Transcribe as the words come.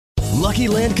Lucky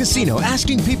Land Casino,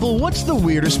 asking people, what's the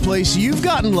weirdest place you've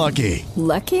gotten lucky?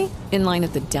 Lucky? In line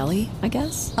at the deli, I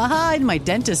guess? Aha, in my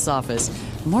dentist's office.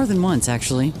 More than once,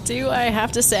 actually. Do I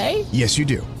have to say? Yes, you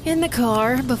do. In the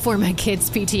car before my kids'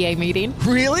 PTA meeting.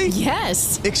 Really?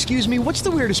 Yes. Excuse me, what's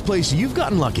the weirdest place you've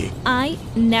gotten lucky? I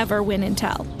never win and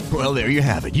tell. Well, there you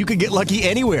have it. You can get lucky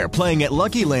anywhere, playing at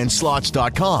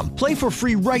LuckyLandSlots.com. Play for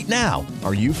free right now.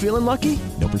 Are you feeling lucky?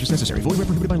 No purchase necessary. Void where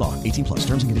prohibited by law. 18 plus.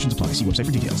 Terms and conditions apply. See website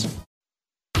for details.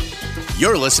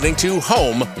 You're listening to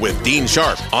Home with Dean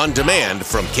Sharp, on demand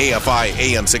from KFI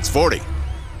AM 640.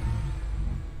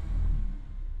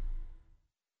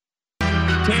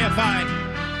 KFI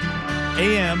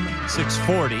AM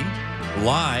 640,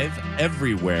 live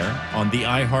everywhere on the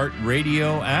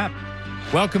iHeartRadio app.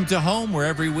 Welcome to Home, where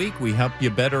every week we help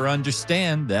you better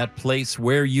understand that place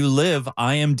where you live.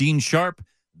 I am Dean Sharp,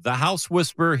 the House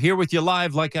Whisperer, here with you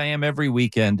live like I am every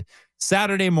weekend.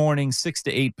 Saturday morning, 6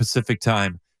 to 8 Pacific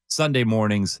time. Sunday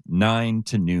mornings, 9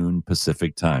 to noon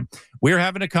Pacific time. We're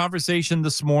having a conversation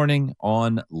this morning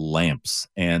on lamps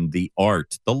and the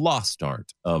art, the lost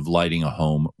art of lighting a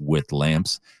home with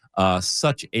lamps.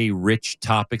 Such a rich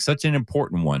topic, such an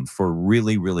important one for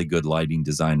really, really good lighting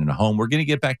design in a home. We're going to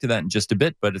get back to that in just a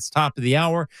bit, but it's top of the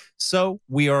hour. So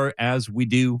we are, as we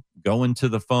do, going to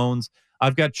the phones.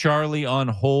 I've got Charlie on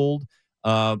hold.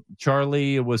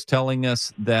 Charlie was telling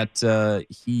us that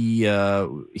he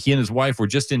and his wife were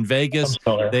just in Vegas.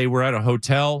 They were at a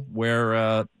hotel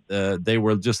where they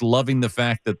were just loving the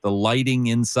fact that the lighting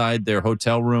inside their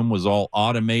hotel room was all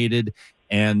automated.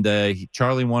 And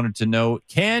Charlie wanted to know,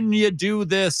 can you do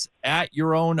this at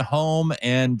your own home?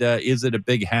 And is it a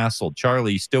big hassle?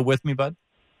 Charlie, you still with me, bud?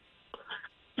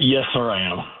 Yes, sir, I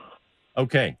am.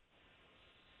 Okay.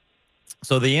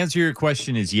 So the answer to your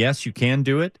question is yes, you can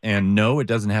do it, and no, it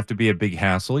doesn't have to be a big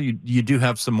hassle. You do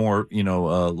have some more, a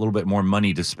little bit more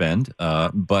money to spend,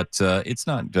 but it's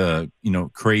not,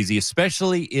 crazy,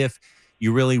 especially if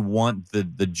you really want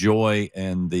the joy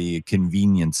and the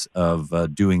convenience of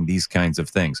doing these kinds of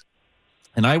things.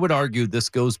 And I would argue this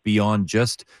goes beyond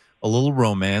just a little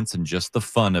romance and just the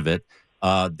fun of it.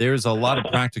 There's a lot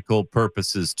of practical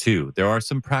purposes too. There are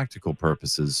some practical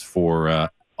purposes for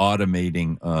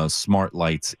automating smart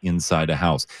lights inside a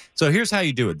house. So here's how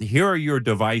you do it. Here are your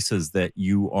devices that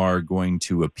you are going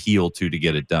to appeal to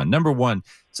get it done. Number one,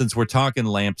 since we're talking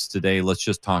lamps today, let's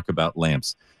just talk about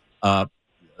lamps.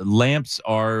 Lamps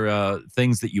are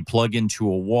things that you plug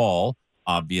into a wall,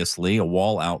 obviously, a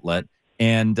wall outlet.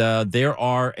 And there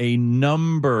are a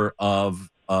number of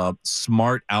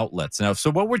smart outlets. Now, so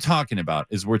what we're talking about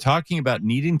is we're talking about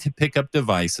needing to pick up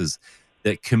devices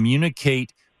that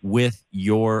communicate with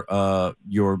your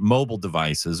mobile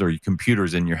devices or your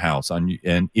computers in your house.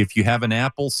 And if you have an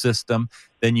Apple system,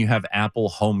 then you have Apple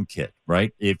HomeKit,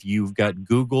 right? If you've got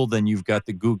Google, then you've got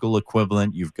the Google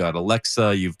equivalent. You've got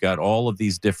Alexa. You've got all of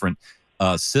these different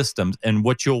systems. And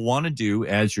what you'll want to do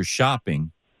as you're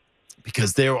shopping,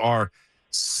 because there are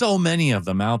so many of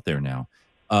them out there now,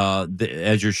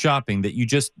 as you're shopping, that you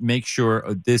just make sure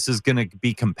this is going to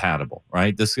be compatible,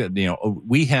 right? This,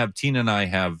 we have, Tina and I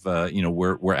have,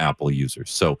 we're Apple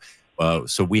users. So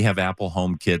we have Apple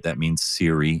HomeKit. That means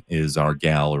Siri is our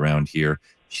gal around here.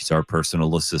 She's our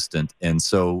personal assistant. And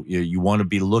so you want to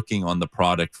be looking on the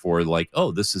product for like,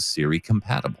 oh, this is Siri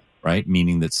compatible, right?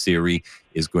 Meaning that Siri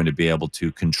is going to be able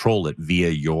to control it via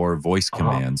your voice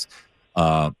commands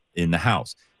in the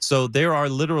house. So there are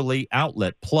literally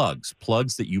outlet plugs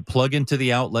that you plug into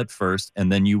the outlet first,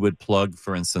 and then you would plug,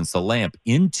 for instance, a lamp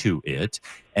into it.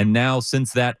 And now,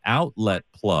 since that outlet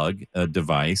plug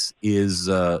device is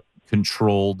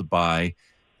controlled by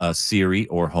Siri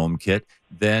or HomeKit,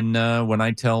 then when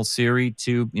I tell Siri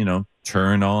to,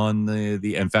 turn on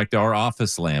the, in fact, our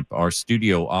office lamp, our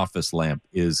studio office lamp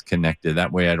is connected.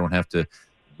 That way I don't have to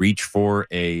reach for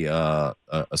a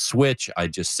switch. I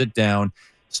just sit down,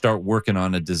 start working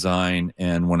on a design,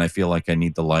 and when I feel like I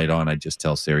need the light on, I just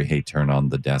tell Siri, hey, turn on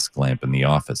the desk lamp in the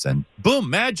office, and boom,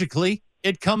 magically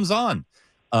it comes on.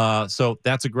 So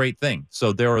that's a great thing.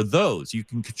 So there are those. You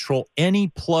can control any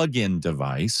plug-in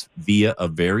device via a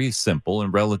very simple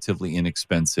and relatively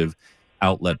inexpensive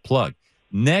outlet plug.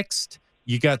 Next,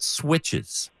 you got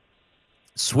switches.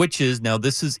 Now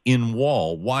this is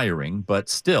in-wall wiring, but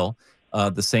still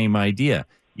the same idea.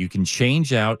 You can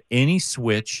change out any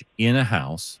switch in a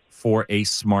house for a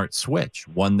smart switch,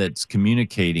 one that's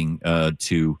communicating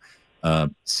to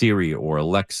Siri or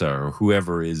Alexa or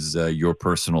whoever is your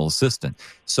personal assistant.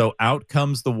 So out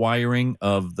comes the wiring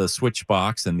of the switch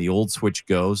box, and the old switch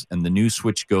goes and the new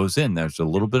switch goes in. There's a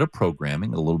little bit of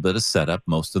programming, a little bit of setup.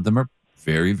 Most of them are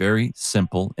very, very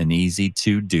simple and easy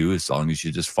to do as long as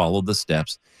you just follow the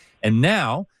steps. And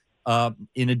now,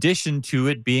 in addition to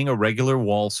it being a regular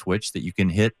wall switch that you can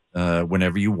hit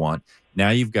whenever you want, now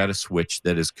you've got a switch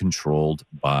that is controlled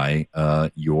by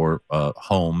your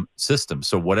home system.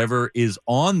 So whatever is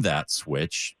on that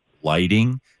switch,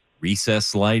 lighting,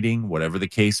 recess lighting, whatever the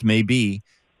case may be,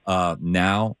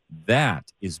 now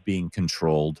that is being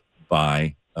controlled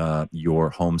by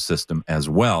your home system as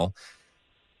well.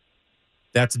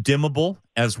 That's dimmable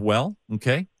as well.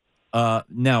 Okay.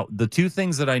 Now, the two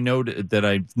things that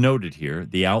I've noted here,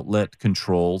 the outlet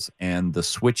controls and the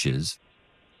switches,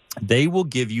 they will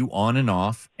give you on and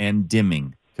off and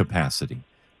dimming capacity.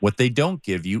 What they don't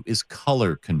give you is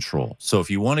color control. So if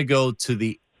you want to go to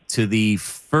the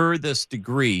furthest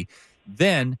degree,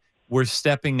 then we're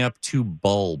stepping up to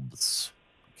bulbs.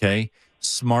 Okay,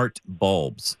 smart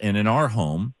bulbs, and in our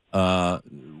home,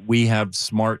 we have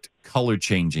smart color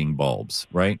changing bulbs,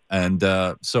 right? And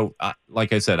so,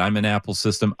 like I said, I'm an Apple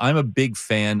system. I'm a big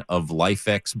fan of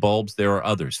LifeX bulbs. There are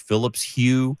others. Philips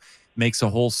Hue makes a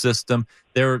whole system.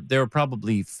 There are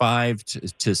probably 5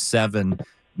 to 7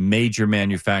 major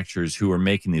manufacturers who are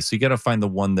making these. So you got to find the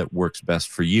one that works best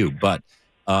for you. But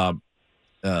the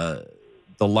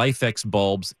LifeX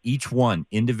bulbs, each one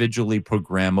individually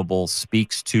programmable,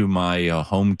 speaks to my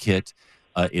HomeKit.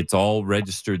 It's all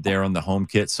registered there on the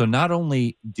HomeKit. So not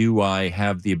only do I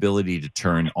have the ability to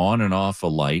turn on and off a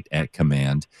light at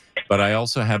command, but I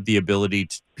also have the ability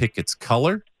to pick its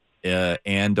color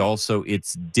and also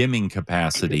its dimming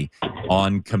capacity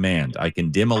on command. I can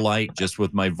dim a light just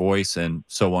with my voice and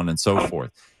so on and so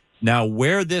forth. Now,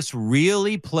 where this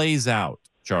really plays out,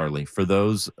 Charlie, for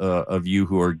those of you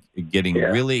who are getting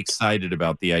really excited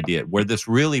about the idea, where this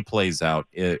really plays out,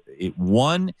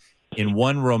 one in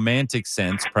one romantic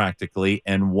sense, practically,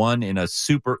 and one in a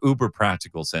super uber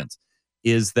practical sense,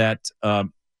 is that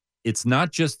it's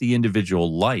not just the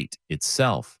individual light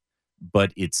itself,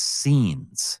 but it's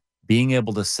scenes, being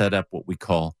able to set up what we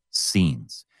call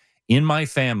scenes. In my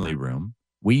family room,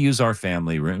 we use our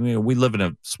family room. We live in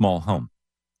a small home.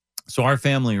 So our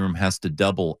family room has to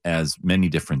double as many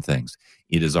different things.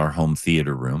 It is our home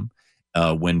theater room.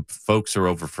 When folks are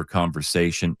over for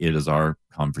conversation, it is our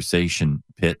conversation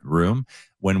pit room.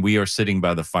 When we are sitting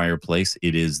by the fireplace,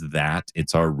 it is that.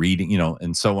 It's our reading,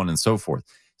 and so on and so forth.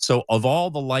 So of all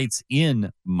the lights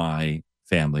in my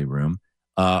family room,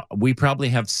 we probably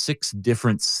have 6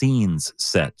 different scenes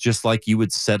set, just like you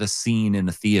would set a scene in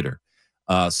a theater.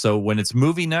 So when it's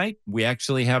movie night, we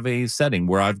actually have a setting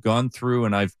where I've gone through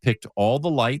and I've picked all the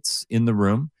lights in the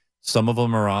room. Some of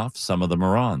them are off, some of them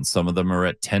are on, some of them are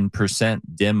at 10%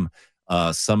 dim,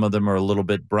 some of them are a little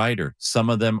bit brighter, some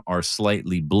of them are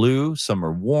slightly blue, some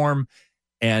are warm.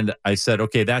 And I said,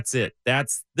 okay, that's it.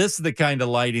 This is the kind of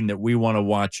lighting that we want to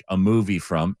watch a movie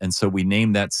from. And so we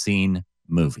named that scene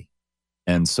movie.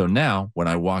 And so now when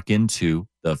I walk into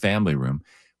the family room,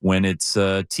 when it's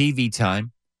TV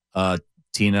time,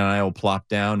 Tina and I will plop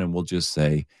down and we'll just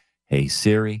say, hey,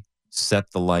 Siri,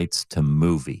 set the lights to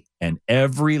movie. And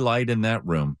every light in that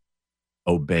room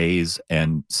obeys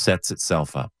and sets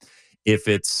itself up. If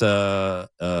it's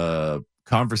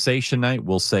conversation night,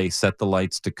 we'll say, set the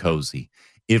lights to cozy.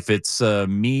 If it's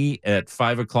me at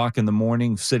 5 o'clock in the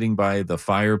morning sitting by the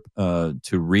fire to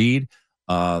read,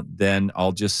 then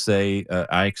I'll just say,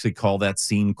 I actually call that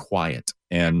scene quiet.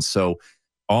 And so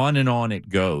on and on it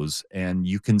goes. And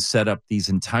you can set up these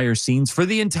entire scenes for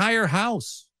the entire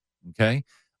house. Okay.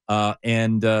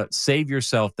 And save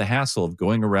yourself the hassle of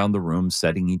going around the room,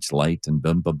 setting each light and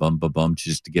bum, bum, bum, bum, bum,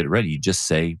 just to get it ready. You just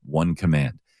say one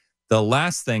command. The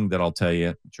last thing that I'll tell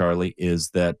you, Charlie,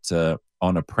 is that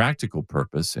on a practical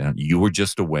purpose, you were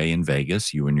just away in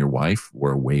Vegas. You and your wife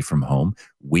were away from home.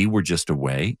 We were just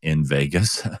away in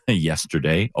Vegas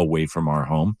yesterday, away from our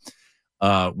home.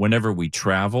 Whenever we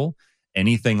travel,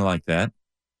 anything like that,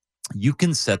 you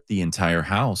can set the entire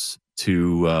house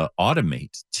to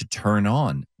automate, to turn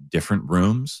on different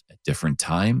rooms at different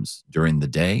times during the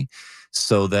day,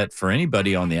 so that for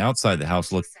anybody on the outside of the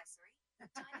house, look,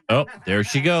 oh, there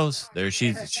she goes.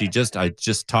 I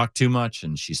just talked too much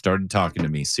and she started talking to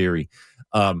me, Siri.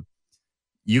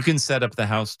 You can set up the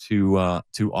house to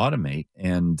automate,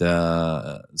 and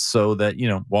so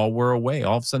that, while we're away,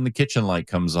 all of a sudden the kitchen light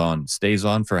comes on, stays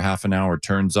on for half an hour,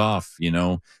 turns off,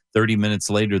 30 minutes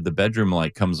later, the bedroom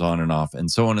light comes on and off, and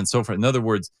so on and so forth. In other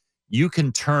words, you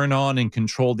can turn on and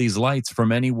control these lights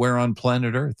from anywhere on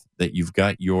planet Earth that you've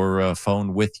got your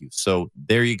phone with you. So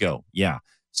there you go. Yeah.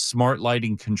 Smart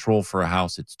lighting control for a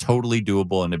house. It's totally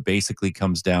doable. And it basically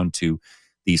comes down to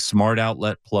these smart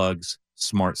outlet plugs,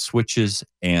 smart switches,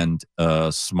 and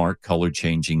smart color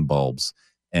changing bulbs.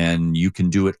 and you can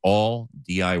do it all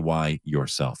DIY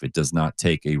yourself. It does not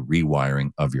take a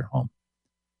rewiring of your home.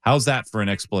 How's that for an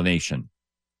explanation?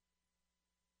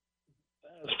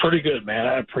 It's pretty good, man.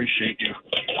 I appreciate you.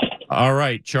 All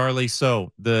right, Charlie.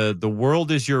 So the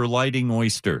world is your lighting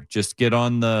oyster. Just get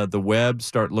on the web,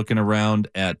 start looking around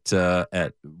at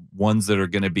ones that are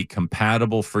going to be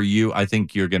compatible for you. I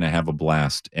think you're going to have a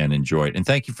blast and enjoy it. And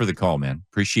thank you for the call, man.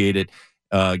 Appreciate it.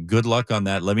 Good luck on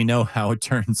that. Let me know how it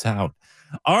turns out.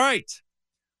 All right.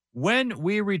 When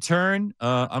we return,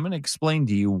 I'm going to explain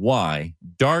to you why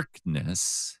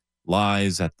darkness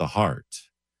lies at the heart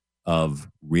of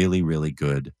really, really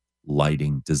good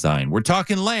lighting design. We're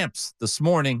talking lamps this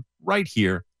morning, right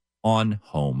here on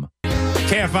Home.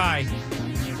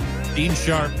 KFI, Dean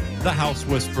Sharp, the House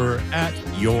Whisperer, at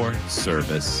your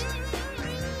service.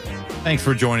 Thanks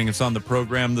for joining us on the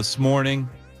program this morning.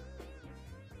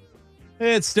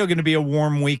 It's still going to be a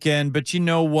warm weekend, but you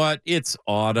know what? It's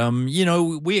autumn. You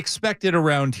know, we expect it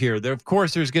around here. Of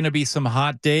course, there's going to be some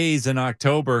hot days in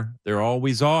October. There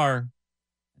always are.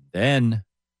 Then,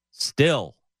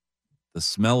 still, the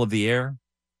smell of the air,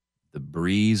 the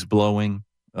breeze blowing.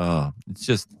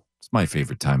 It's my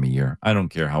favorite time of year. I don't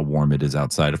care how warm it is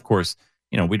outside. Of course,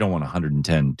 you know, we don't want a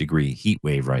 110-degree heat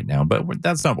wave right now, but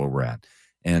that's not where we're at.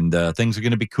 And things are going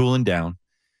to be cooling down.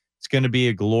 It's going to be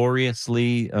a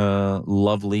gloriously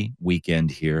lovely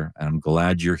weekend here. And I'm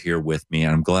glad you're here with me.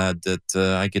 And I'm glad that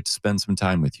I get to spend some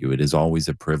time with you. It is always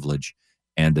a privilege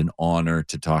and an honor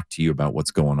to talk to you about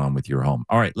what's going on with your home.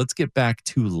 All right, let's get back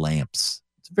to lamps.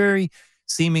 It's a very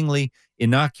seemingly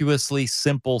innocuously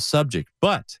simple subject,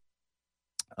 but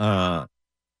the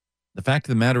fact of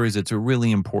the matter is it's a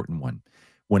really important one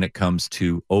when it comes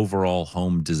to overall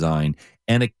home design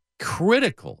and a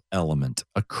critical element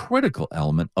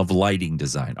of lighting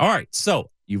design. All right, so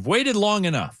you've waited long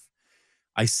enough.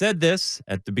 I said this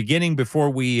at the beginning before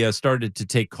we started to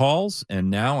take calls, and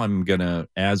now I'm going to,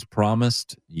 as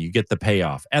promised, you get the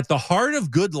payoff. At the heart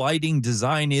of good lighting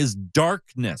design is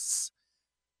darkness.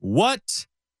 What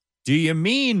do you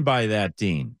mean by that,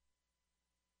 Dean?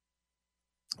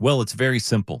 Well, it's very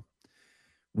simple.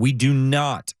 We do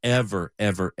not ever,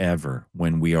 ever, ever,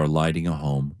 when we are lighting a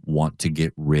home, want to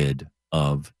get rid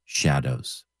of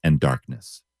shadows and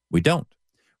darkness. We don't.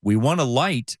 We want to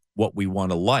light what we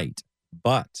want to light,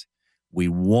 but we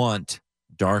want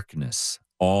darkness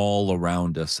all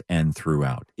around us and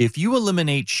throughout. If you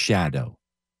eliminate shadow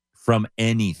from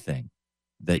anything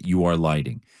that you are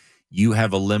lighting, you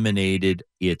have eliminated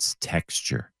its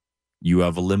texture. You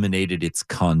have eliminated its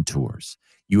contours.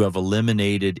 You have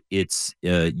eliminated its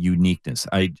uniqueness.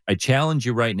 I challenge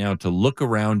you right now to look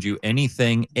around you,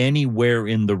 anything, anywhere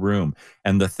in the room,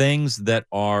 and the things that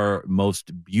are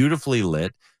most beautifully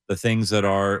lit, the things that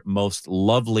are most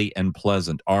lovely and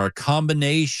pleasant are a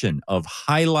combination of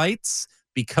highlights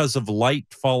because of light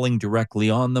falling directly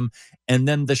on them, and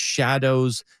then the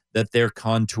shadows that their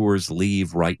contours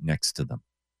leave right next to them.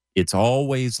 It's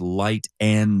always light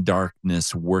and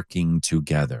darkness working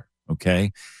together,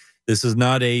 okay? This is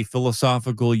not a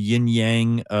philosophical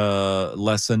yin-yang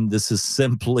lesson. This is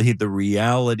simply the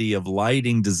reality of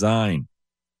lighting design.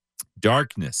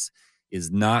 Darkness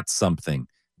is not something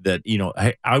that, you know,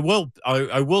 I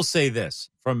will say this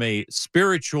from a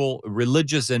spiritual,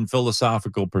 religious, and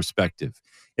philosophical perspective.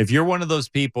 If you're one of those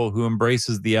people who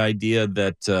embraces the idea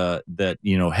that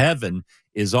you know, heaven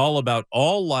is all about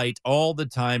all light all the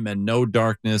time and no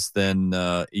darkness, then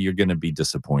you're going to be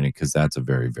disappointed, because that's a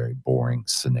very, very boring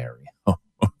scenario.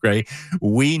 Okay,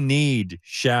 we need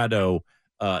shadow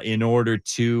in order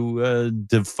to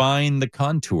define the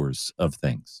contours of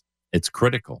things. It's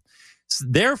critical.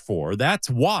 Therefore, that's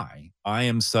why I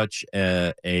am such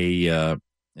an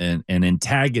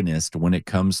antagonist when it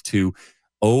comes to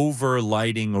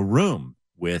overlighting a room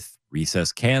with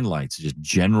recessed can lights, just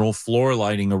general floor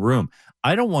lighting a room.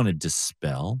 I don't want to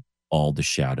dispel all the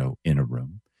shadow in a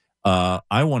room.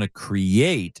 I want to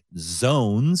create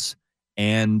zones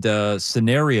and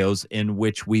scenarios in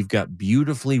which we've got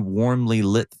beautifully warmly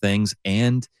lit things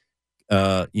and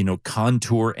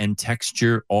contour and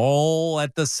texture all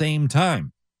at the same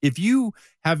time. If you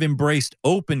have embraced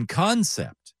open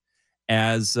concept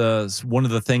as one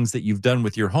of the things that you've done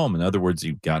with your home, in other words,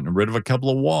 you've gotten rid of a couple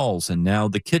of walls, and now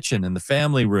the kitchen and the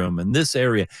family room and this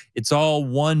area, it's all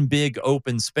one big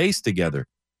open space together.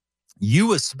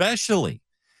 You especially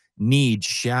need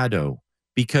shadow,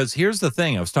 because here's the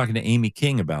thing. I was talking to Amy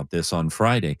King about this on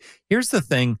Friday. Here's the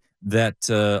thing that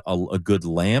a good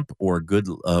lamp or a good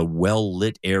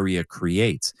well-lit area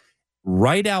creates.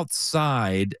 Right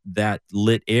outside that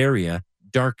lit area,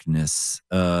 darkness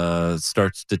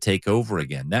starts to take over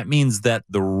again. That means that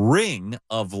the ring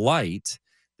of light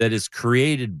that is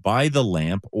created by the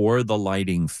lamp or the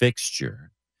lighting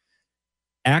fixture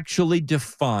actually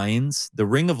the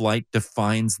ring of light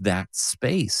defines that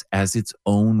space as its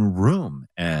own room,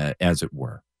 as it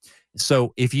were.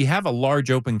 So if you have a large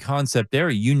open concept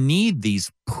area, you need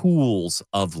these pools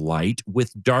of light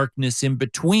with darkness in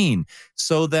between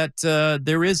so that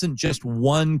there isn't just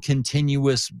one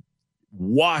continuous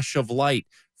wash of light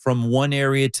from one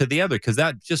area to the other, because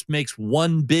that just makes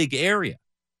one big area.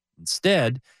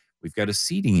 Instead, we've got a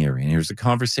seating area, and here's a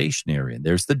conversation area, and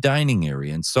there's the dining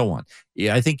area, and so on.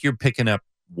 Yeah, I think you're picking up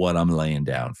what I'm laying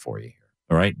down for you here.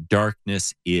 All right?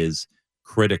 Darkness is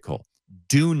critical.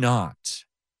 Do not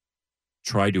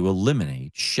try to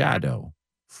eliminate shadow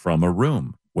from a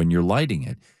room when you're lighting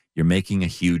it. You're making a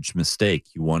huge mistake.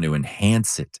 You want to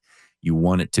enhance it. You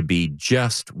want it to be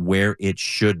just where it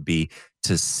should be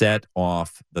to set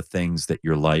off the things that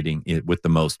you're lighting it with the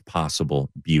most possible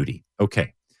beauty.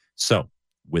 Okay, so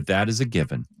with that as a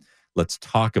given, let's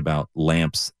talk about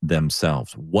lamps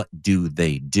themselves. What do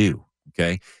they do?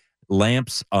 Okay,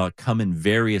 lamps come in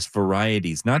various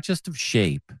varieties, not just of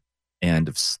shape and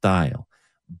of style,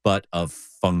 but of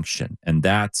function. And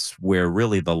that's where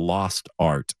really the lost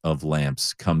art of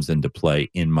lamps comes into play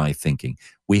in my thinking.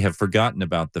 We have forgotten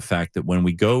about the fact that when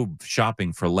we go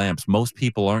shopping for lamps, most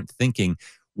people aren't thinking,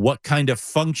 what kind of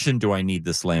function do I need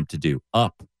this lamp to do?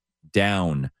 Up,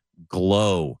 down,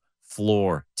 glow,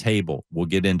 floor, table. We'll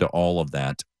get into all of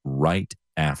that right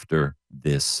after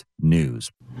this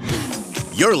news.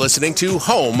 You're listening to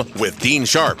Home with Dean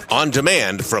Sharp on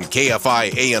demand from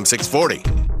KFI AM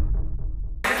 640.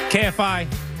 KFI,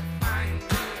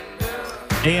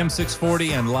 AM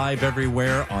 640, and live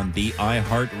everywhere on the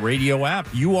iHeartRadio app.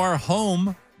 You are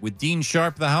home with Dean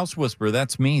Sharp, the House Whisperer.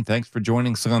 That's me. Thanks for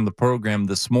joining us on the program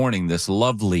this morning, this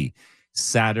lovely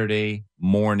Saturday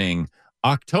morning,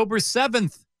 October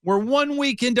 7th. We're 1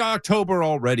 week into October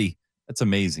already. That's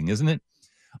amazing, isn't it?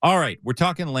 All right, we're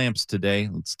talking lamps today.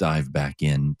 Let's dive back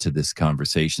into this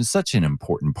conversation. Such an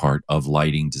important part of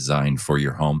lighting design for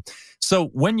your home. So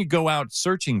when you go out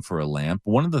searching for a lamp,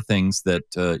 one of the things that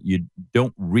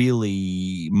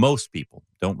most people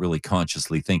don't really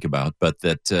consciously think about, but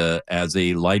that as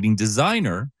a lighting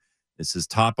designer, this is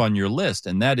top on your list,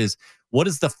 and that is, what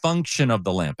is the function of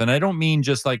the lamp? And I don't mean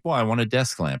just like, well, I want a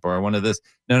desk lamp or I want this.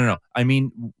 No. I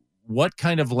mean, what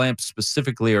kind of lamp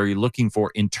specifically are you looking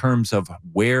for in terms of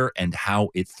where and how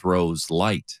it throws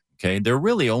light? Okay, there are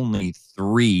really only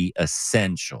three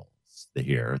essentials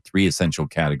here, three essential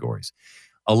categories.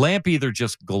 A lamp either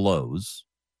just glows,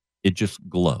 it just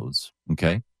glows,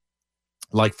 okay?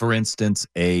 Like, for instance,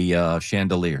 a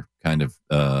chandelier kind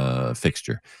of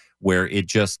fixture where it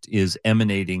just is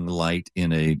emanating light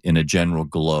in a general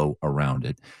glow around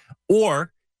it.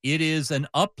 Or it is an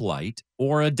uplight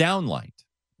or a downlight.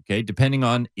 Okay, depending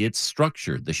on its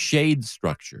structure, the shade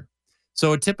structure.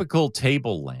 So a typical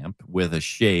table lamp with a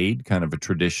shade, kind of a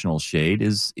traditional shade,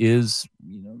 is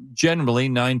generally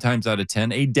 9 times out of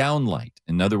 10 a downlight.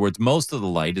 In other words, most of the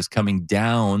light is coming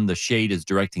down. The shade is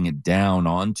directing it down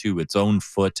onto its own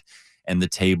foot and the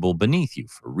table beneath you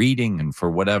for reading and for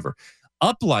whatever.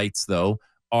 Uplights, though,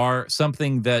 are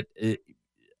something that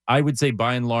I would say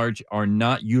by and large are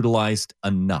not utilized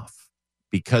enough,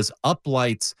 because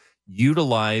uplights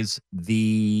utilize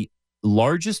the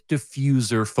largest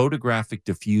photographic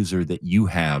diffuser that you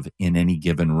have in any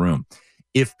given room.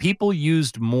 If people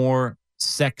used more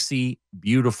sexy,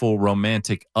 beautiful,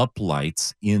 romantic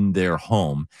uplights in their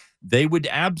home, they would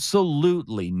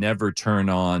absolutely never turn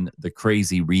on the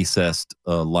crazy recessed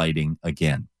lighting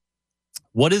again.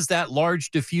 What is that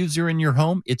large diffuser in your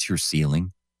home? It's your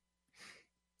ceiling.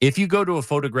 If you go to a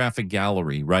photographic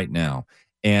gallery right now,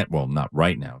 and well, not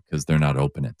right now because they're not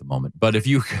open at the moment, but if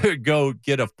you could go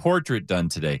get a portrait done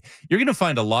today, you're going to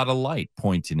find a lot of light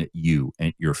pointing at you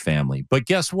and your family. But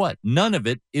guess what? None of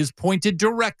it is pointed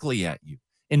directly at you.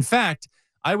 In fact,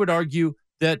 I would argue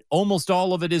that almost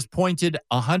all of it is pointed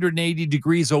 180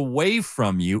 degrees away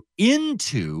from you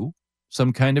into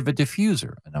some kind of a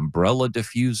diffuser, an umbrella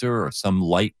diffuser or some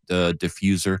light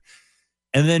diffuser,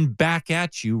 and then back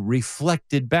at you,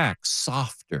 reflected back,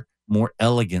 softer, more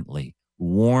elegantly,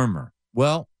 warmer.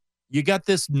 Well, you got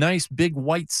this nice big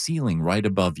white ceiling right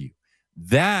above you.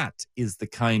 That is the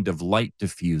kind of light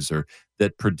diffuser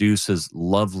that produces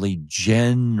lovely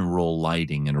general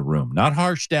lighting in a room. Not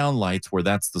harsh down lights where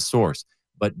that's the source,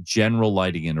 but general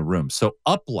lighting in a room. So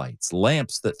uplights,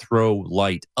 lamps that throw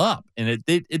light up, and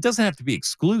it doesn't have to be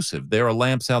exclusive. There are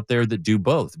lamps out there that do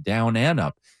both, down and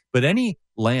up. But any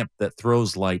lamp that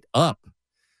throws light up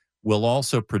will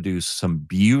also produce some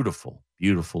beautiful,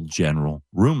 beautiful general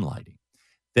room lighting.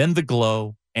 Then the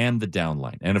glow, and the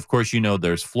downlight. And of course,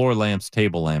 there's floor lamps,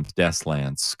 table lamps, desk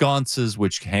lamps, sconces,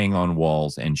 which hang on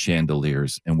walls, and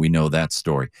chandeliers. And we know that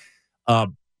story.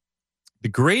 The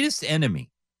greatest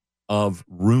enemy of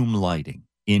room lighting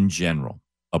in general,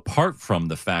 apart from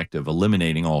the fact of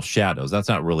eliminating all shadows, that's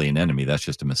not really an enemy. That's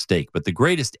just a mistake. But the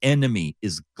greatest enemy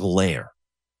is glare.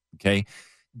 Okay.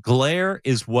 Glare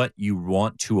is what you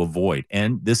want to avoid.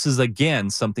 And this is, again,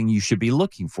 something you should be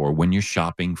looking for when you're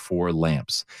shopping for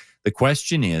lamps. The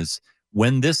question is,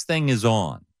 when this thing is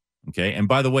on, okay, and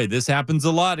by the way, this happens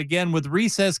a lot, again, with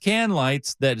recessed can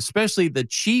lights, that especially the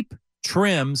cheap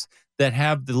trims that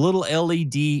have the little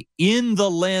LED in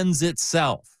the lens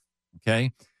itself,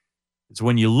 okay? It's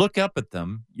when you look up at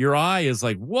them, your eye is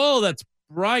like, whoa, that's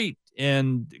bright,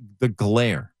 and the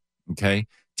glare, okay?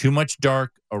 Too much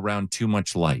dark around too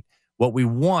much light. What we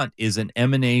want is an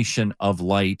emanation of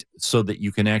light so that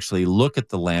you can actually look at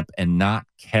the lamp and not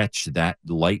catch that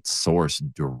light source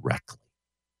directly,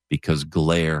 because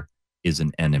glare is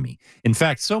an enemy. In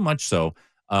fact, so much so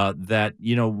that,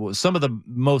 some of the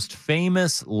most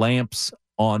famous lamps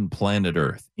on planet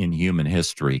Earth in human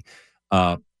history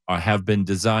have been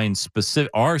designed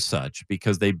are such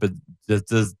because they've been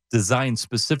designed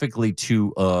specifically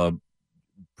to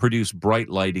produce bright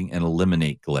lighting and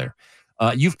eliminate glare.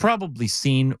 You've probably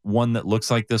seen one that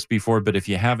looks like this before, but if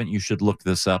you haven't, you should look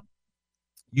this up.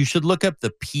 You should look up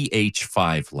the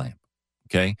PH5 lamp,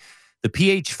 okay? The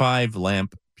PH5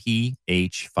 lamp,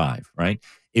 PH5, right?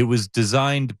 It was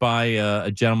designed by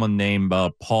a gentleman named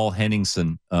Paul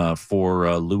Henningsen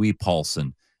for Louis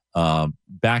Paulson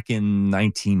back in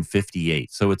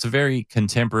 1958. So it's a very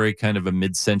contemporary kind of a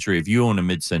mid-century. If you own a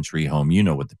mid-century home, you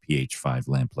know what the PH5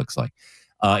 lamp looks like.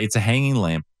 It's a hanging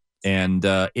lamp, and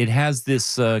it has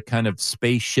this kind of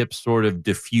spaceship sort of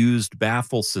diffused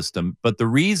baffle system. But the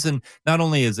reason, not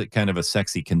only is it kind of a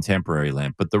sexy contemporary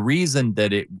lamp, but the reason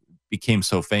that it became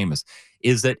so famous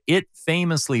is that it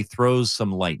famously throws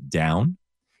some light down,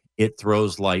 it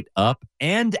throws light up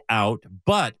and out,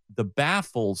 but the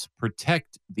baffles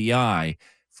protect the eye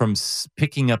from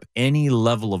picking up any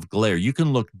level of glare. You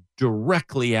can look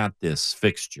directly at this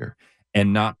fixture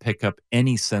and not pick up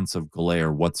any sense of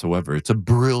glare whatsoever. It's a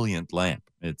brilliant lamp.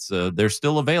 They're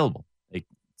still available. They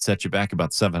set you back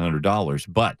about $700,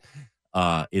 but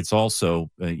it's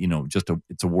also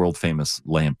it's a world famous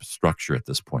lamp structure at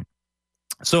this point.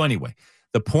 So anyway,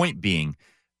 the point being,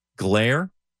 glare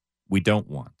we don't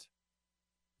want.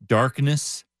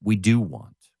 Darkness we do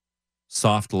want.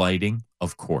 Soft lighting,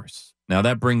 of course. Now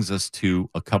that brings us to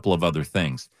a couple of other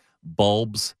things.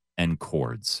 Bulbs and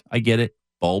cords. I get it.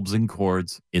 Bulbs and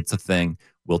cords, it's a thing.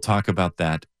 We'll talk about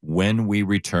that when we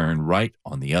return right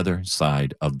on the other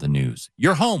side of the news.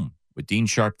 You're home with Dean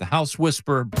Sharp, the House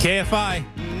Whisperer, KFI.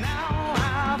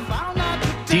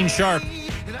 Dean Sharp,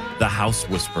 the House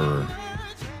Whisperer.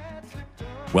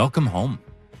 Welcome home.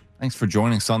 Thanks for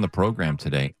joining us on the program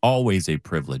today. Always a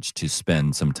privilege to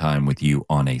spend some time with you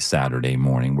on a Saturday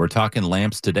morning. We're talking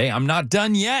lamps today. I'm not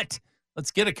done yet.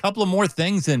 Let's get a couple of more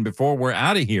things in before we're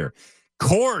out of here.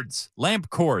 Cords, lamp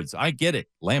cords. I get it.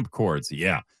 Lamp cords.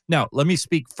 Yeah. Now, let me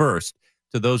speak first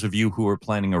to those of you who are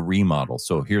planning a remodel.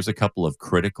 So here's a couple of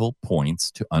critical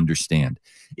points to understand.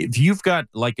 If you've got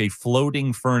like a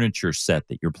floating furniture set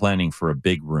that you're planning for a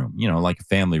big room, like a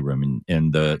family room,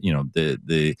 and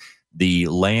the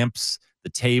lamps, the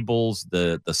tables,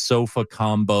 the sofa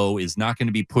combo is not going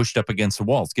to be pushed up against the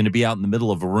wall. It's going to be out in the middle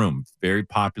of a room. Very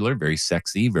popular, very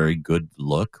sexy, very good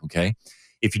look. Okay.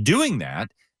 If you're doing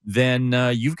that, then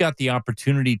you've got the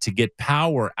opportunity to get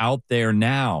power out there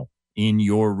now in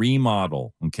your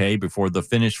remodel, okay, before the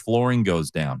finished flooring goes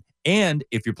down. And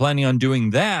if you're planning on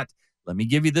doing that, let me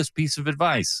give you this piece of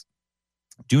advice.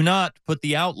 Do not put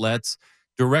the outlets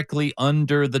directly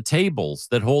under the tables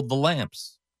that hold the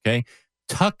lamps, okay?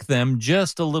 Tuck them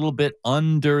just a little bit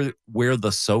under where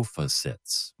the sofa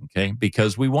sits, okay?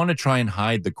 Because we want to try and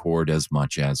hide the cord as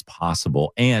much as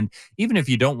possible. And even if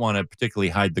you don't want to particularly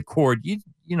hide the cord,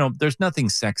 there's nothing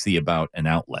sexy about an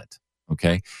outlet,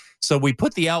 okay? So we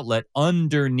put the outlet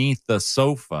underneath the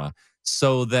sofa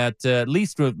so that at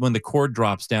least when the cord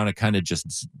drops down, it kind of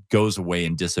just goes away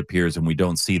and disappears, and we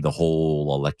don't see the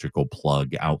whole electrical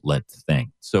plug outlet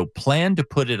thing. So plan to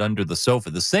put it under the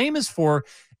sofa. The same is for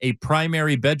a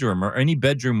primary bedroom or any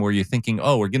bedroom where you're thinking,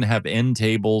 oh, we're going to have end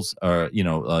tables or,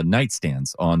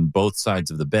 nightstands on both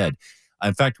sides of the bed.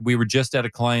 In fact, we were just at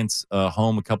a client's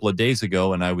home a couple of days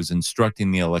ago, and I was instructing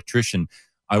the electrician,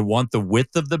 I want the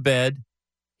width of the bed.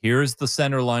 Here's the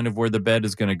center line of where the bed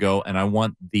is going to go, and I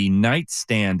want the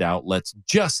nightstand outlets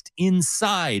just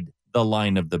inside the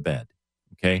line of the bed,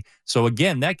 okay? So,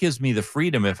 again, that gives me the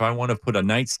freedom if I want to put a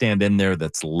nightstand in there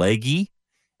that's leggy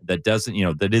that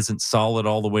doesn't, that isn't solid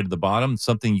all the way to the bottom,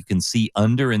 something you can see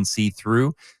under and see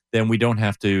through, then we don't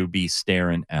have to be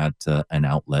staring at an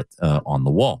outlet on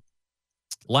the wall.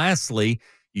 Lastly,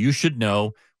 you should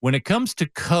know when it comes to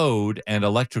code and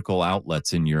electrical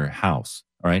outlets in your house,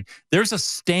 all right, there's a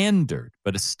standard,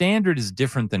 but a standard is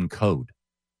different than code,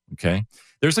 okay?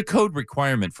 There's a code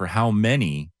requirement for how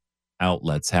many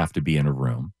outlets have to be in a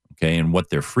room, okay, and what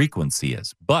their frequency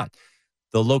is. But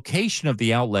the location of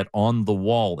the outlet on the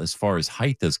wall as far as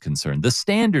height is concerned, the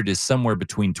standard is somewhere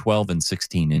between 12 and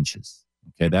 16 inches.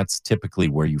 Okay, that's typically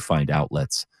where you find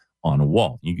outlets on a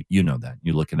wall. You know that.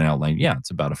 You look at an outline, yeah, it's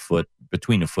about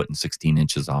between a foot and 16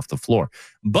 inches off the floor.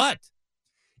 But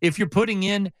if you're putting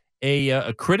in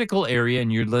a critical area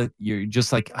and you're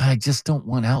just like, I just don't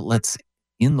want outlets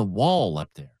in the wall up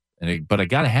there, but I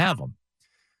got to have them.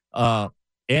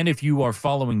 And if you are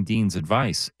following Dean's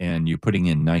advice and you're putting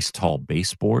in nice tall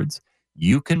baseboards,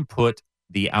 you can put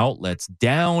the outlets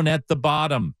down at the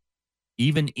bottom,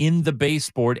 even in the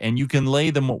baseboard, and you can lay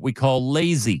them what we call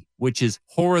lazy, which is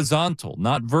horizontal,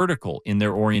 not vertical in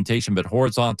their orientation, but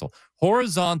horizontal.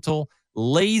 Horizontal,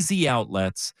 lazy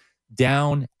outlets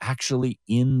down actually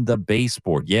in the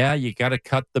baseboard. Yeah, you got to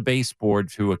cut the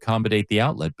baseboard to accommodate the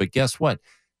outlet, but guess what?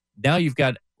 Now you've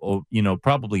got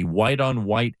probably white on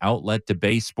white outlet to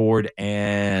baseboard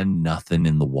and nothing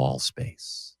in the wall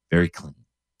space. Very clean,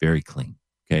 very clean.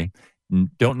 Okay.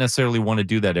 Don't necessarily want to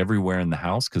do that everywhere in the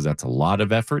house because that's a lot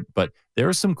of effort, but there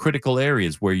are some critical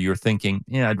areas where you're thinking,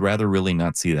 I'd rather really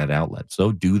not see that outlet.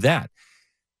 So do that.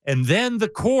 And then the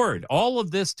cord, all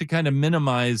of this to kind of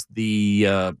minimize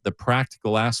the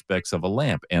practical aspects of a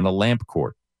lamp and a lamp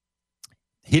cord.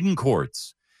 Hidden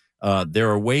cords. There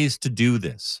are ways to do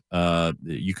this.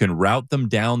 You can route them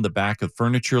down the back of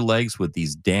furniture legs with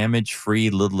these damage-free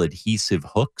little adhesive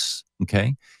hooks,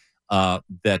 okay,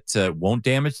 that won't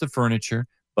damage the furniture,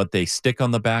 but they stick on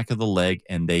the back of the leg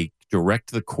and they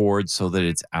direct the cord so that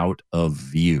it's out of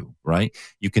view, right?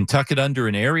 You can tuck it under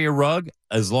an area rug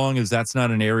as long as that's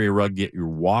not an area rug that you're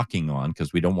walking on,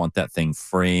 because we don't want that thing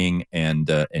fraying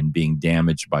and being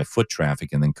damaged by foot traffic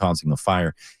and then causing a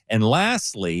fire. And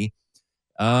lastly,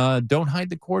 don't hide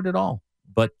the cord at all,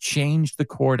 but change the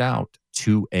cord out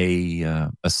to a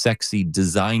sexy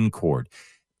design cord.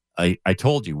 I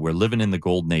told you we're living in the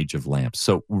golden age of lamps.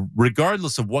 So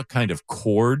regardless of what kind of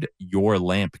cord your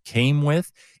lamp came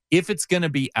with, if it's going to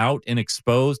be out and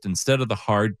exposed instead of the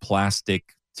hard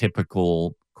plastic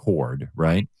typical cord,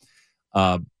 right?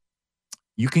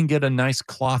 You can get a nice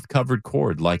cloth covered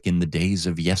cord like in the days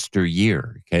of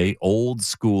yesteryear, okay? Old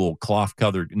school cloth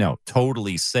covered, no,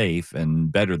 totally safe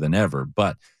and better than ever.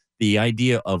 But the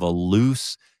idea of a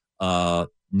loose,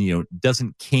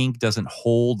 doesn't kink, doesn't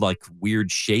hold like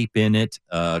weird shape in it,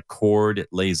 cord, it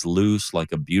lays loose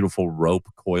like a beautiful rope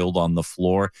coiled on the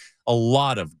floor. A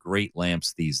lot of great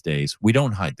lamps these days, we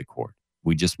don't hide the cord.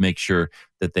 We just make sure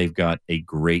that they've got a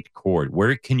great cord.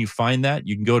 Where can you find that?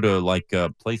 You can go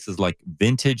to places like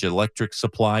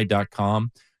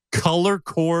vintageelectricsupply.com,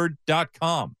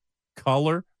 colorcord.com,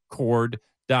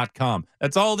 colorcord.com.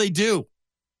 That's all they do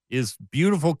is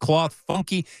beautiful cloth,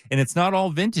 funky, and it's not all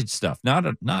vintage stuff. Not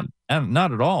at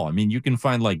all. I mean, you can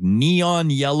find like neon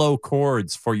yellow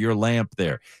cords for your lamp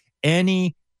there.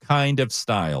 Any kind of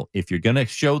style. If you're going to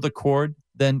show the cord,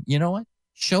 then you know what?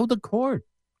 Show the cord.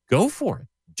 Go for it.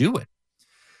 Do it.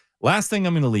 Last thing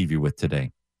I'm going to leave you with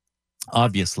today.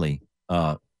 Obviously,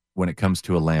 when it comes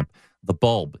to a lamp, the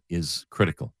bulb is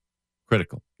critical.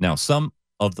 Now, some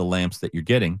of the lamps that you're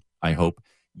getting, I hope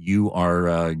you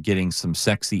are getting some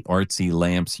sexy, artsy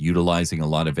lamps utilizing a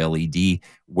lot of LED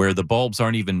where the bulbs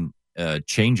aren't even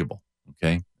changeable,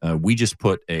 okay? We just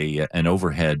put an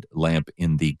overhead lamp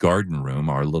in the garden room,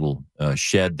 our little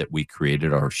shed that we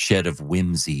created, our shed of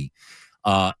whimsy.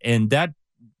 And that,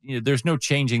 there's no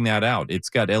changing that out. It's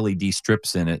got LED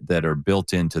strips in it that are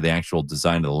built into the actual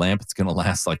design of the lamp. It's going to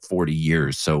last like 40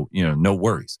 years, so, no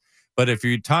worries. But if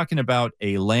you're talking about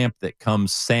a lamp that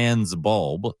comes sans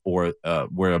bulb or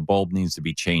where a bulb needs to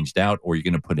be changed out, or you're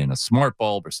going to put in a smart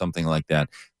bulb or something like that,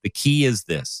 the key is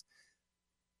this.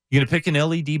 You're going to pick an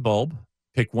LED bulb,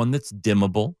 pick one that's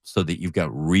dimmable so that you've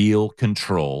got real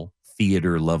control,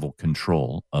 theater level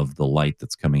control of the light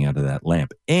that's coming out of that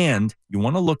lamp. And you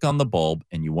want to look on the bulb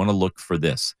and you want to look for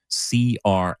this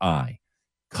CRI,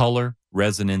 Color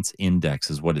Resonance Index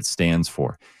is what it stands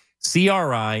for.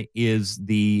 CRI is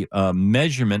the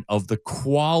measurement of the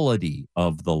quality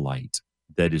of the light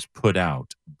that is put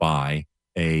out by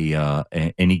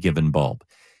any given bulb.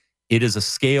 It is a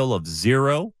scale of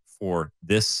 0 for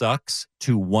this sucks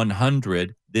to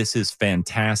 100. This is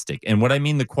fantastic. And what I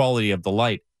mean the quality of the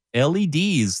light,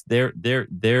 LEDs, they're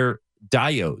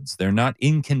diodes. They're not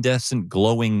incandescent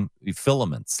glowing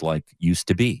filaments like used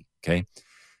to be. Okay.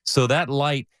 So that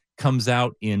light comes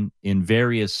out in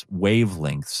various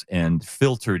wavelengths and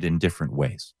filtered in different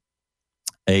ways.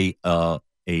 A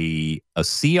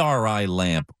CRI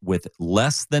lamp with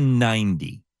less than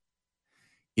 90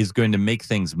 is going to make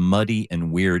things muddy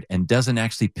and weird and doesn't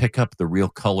actually pick up the real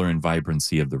color and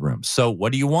vibrancy of the room. So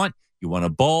what do you want? You want a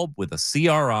bulb with a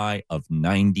CRI of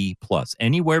 90 plus.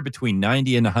 Anywhere between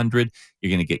 90 and 100, you're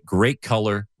going to get great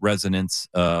color resonance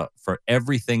for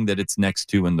everything that it's next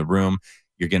to in the room.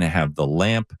 You're going to have the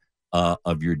lamp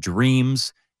of your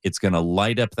dreams. It's going to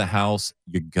light up the house.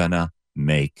 You're going to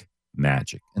make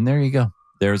magic. And there you go.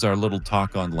 There's our little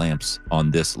talk on lamps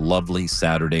on this lovely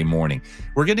Saturday morning.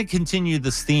 We're going to continue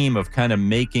this theme of kind of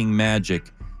making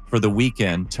magic for the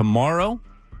weekend. Tomorrow,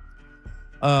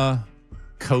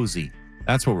 cozy.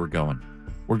 That's where we're going.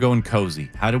 We're going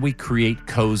cozy. How do we create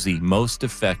cozy most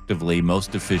effectively,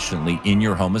 most efficiently in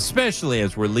your home, especially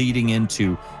as we're leading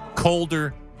into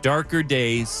colder, darker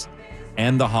days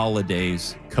and the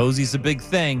holidays? Cozy's a big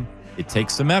thing. It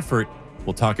takes some effort.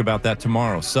 We'll talk about that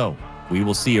tomorrow. So we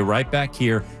will see you right back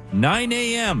here, 9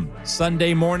 a.m.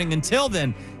 Sunday morning. Until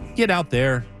then, get out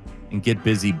there and get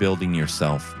busy building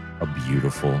yourself a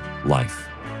beautiful life.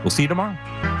 We'll see you tomorrow.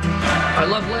 I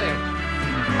love lamb.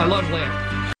 I love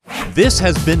lamb. This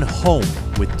has been Home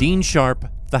with Dean Sharp,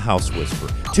 the House Whisperer.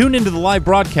 Tune into the live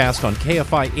broadcast on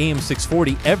KFI AM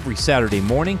 640 every Saturday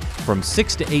morning from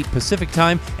 6 to 8 Pacific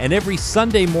Time and every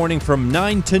Sunday morning from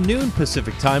 9 to noon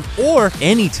Pacific Time or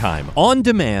anytime on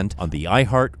demand on the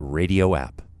iHeart Radio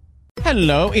app.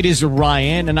 Hello, it is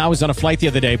Ryan, and I was on a flight the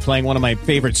other day playing one of my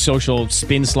favorite social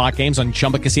spin slot games on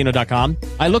ChumbaCasino.com.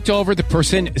 I looked over at the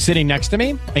person sitting next to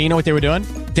me, and you know what they were doing?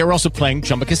 They were also playing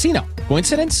Chumba Casino.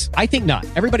 Coincidence? I think not.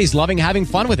 Everybody's loving having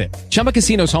fun with it. Chumba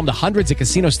Casino is home to hundreds of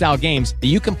casino-style games that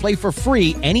you can play for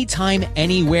free anytime,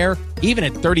 anywhere, even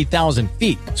at 30,000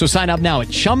 feet. So sign up now at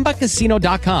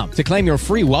ChumbaCasino.com to claim your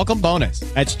free welcome bonus.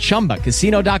 That's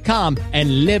ChumbaCasino.com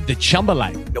and live the Chumba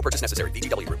life. No purchase necessary.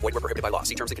 VGW. Void where prohibited by law.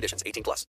 See terms and conditions. 18 plus.